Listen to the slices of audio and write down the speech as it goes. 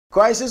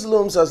Crisis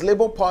looms as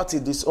Labour Party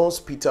disowns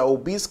Peter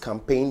Obi's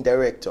campaign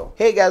director.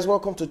 Hey guys,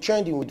 welcome to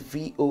Trending with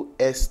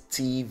VOS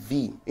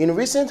TV. In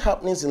recent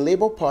happenings in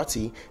Labour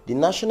Party, the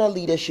national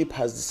leadership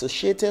has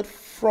dissociated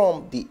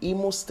from the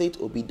Imo State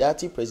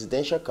Obidati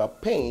presidential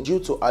campaign due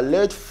to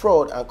alleged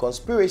fraud and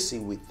conspiracy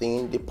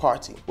within the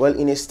party. Well,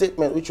 in a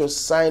statement which was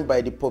signed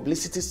by the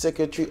publicity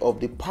secretary of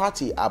the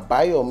party,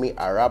 Abayomi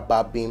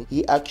Arababim,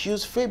 he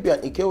accused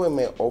Fabian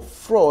Ikeweme of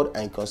fraud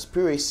and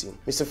conspiracy.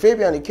 Mr.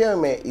 Fabian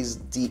Ikeweme is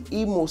the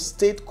Imo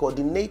State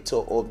coordinator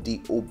of the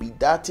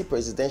Obidati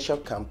presidential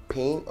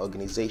campaign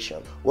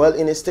organization. Well,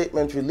 in a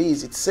statement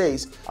released, it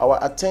says, "Our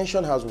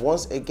attention has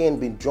once again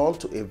been drawn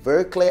to a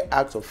very clear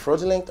act of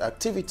fraudulent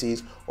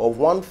activities of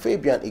one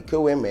Fabian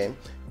Ikeweme,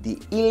 the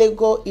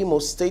illegal Imo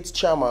State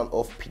chairman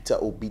of Peter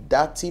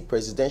Obidati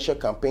Presidential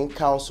Campaign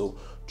Council,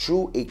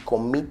 through a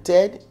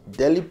committed,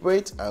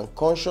 deliberate and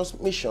conscious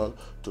mission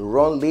to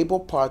run Labour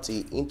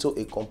Party into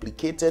a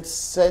complicated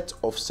set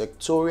of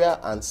sectorial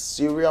and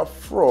serial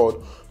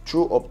fraud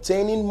through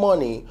obtaining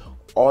money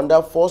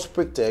under false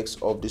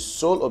pretext of the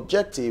sole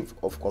objective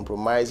of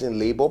compromising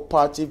Labour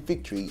Party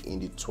victory in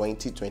the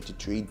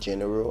 2023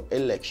 general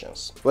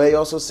elections." Where he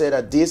also said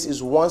that this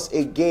is once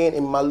again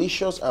a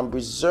malicious and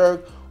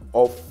berserk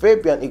of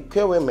Fabian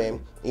Ikeweme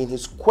in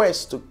his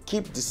quest to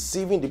keep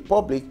deceiving the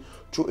public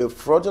through a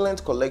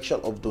fraudulent collection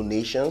of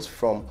donations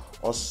from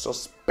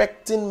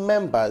unsuspecting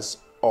members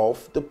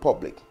of the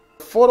public.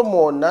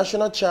 Furthermore,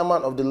 National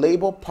Chairman of the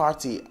Labour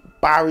Party,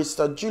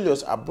 Barrister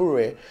Julius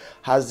Abure,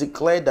 has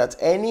declared that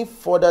any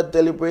further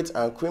deliberate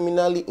and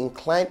criminally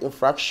inclined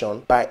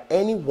infraction by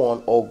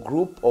anyone or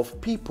group of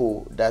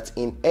people that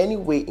in any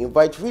way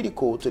invite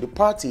ridicule to the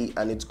party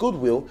and its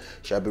goodwill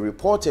shall be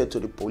reported to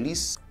the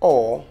police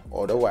or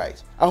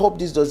otherwise. I hope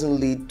this doesn't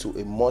lead to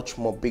a much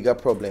more bigger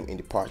problem in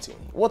the party.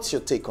 What's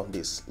your take on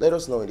this? Let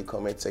us know in the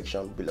comment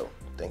section below.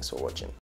 Thanks for watching.